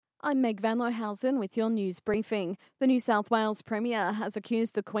I'm Meg Van Lohausen with your news briefing. The New South Wales Premier has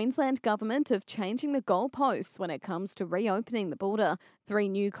accused the Queensland Government of changing the goalposts when it comes to reopening the border. 3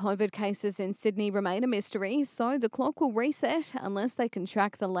 new COVID cases in Sydney remain a mystery, so the clock will reset unless they can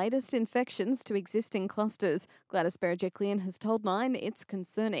track the latest infections to existing clusters. Gladys Berejiklian has told Nine it's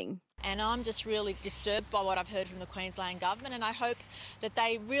concerning. And I'm just really disturbed by what I've heard from the Queensland Government, and I hope that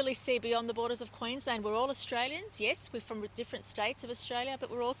they really see beyond the borders of Queensland. We're all Australians, yes, we're from different states of Australia, but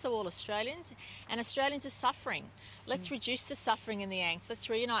we're also all Australians, and Australians are suffering. Let's reduce the suffering and the angst. Let's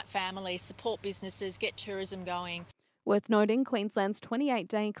reunite families, support businesses, get tourism going. Worth noting, Queensland's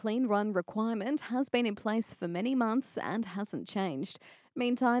 28-day clean run requirement has been in place for many months and hasn't changed.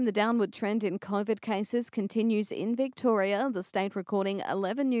 Meantime, the downward trend in COVID cases continues in Victoria, the state recording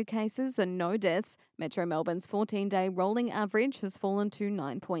 11 new cases and no deaths. Metro Melbourne's 14-day rolling average has fallen to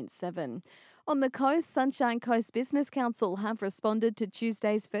 9.7. On the coast, Sunshine Coast Business Council have responded to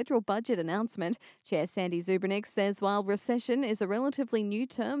Tuesday's federal budget announcement. Chair Sandy Zubrnik says while recession is a relatively new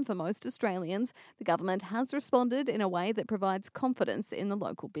term for most Australians, the government has responded in a way that provides confidence in the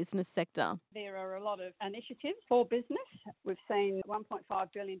local business sector. There are a lot of initiatives for business. We've seen $1.5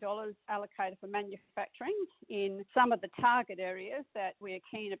 billion allocated for manufacturing in some of the target areas that we're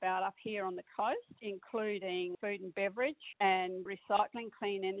keen about up here on the coast, including food and beverage and recycling,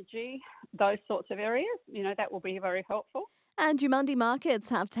 clean energy, those sorts of areas. That will be very helpful. And Umundi markets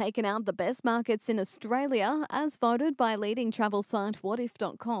have taken out the best markets in Australia as voted by leading travel site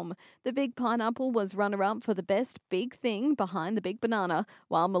whatif.com. The Big Pineapple was runner-up for the best big thing behind the Big Banana,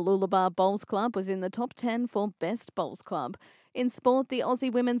 while Mooloolaba Bowls Club was in the top 10 for best bowls club. In sport, the Aussie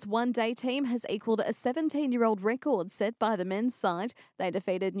women's one-day team has equalled a 17-year-old record set by the men's side. They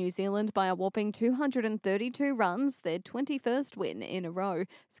defeated New Zealand by a whopping 232 runs, their 21st win in a row.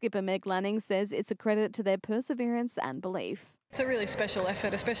 Skipper Meg Lanning says it's a credit to their perseverance and belief. It's a really special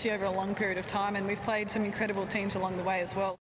effort, especially over a long period of time, and we've played some incredible teams along the way as well.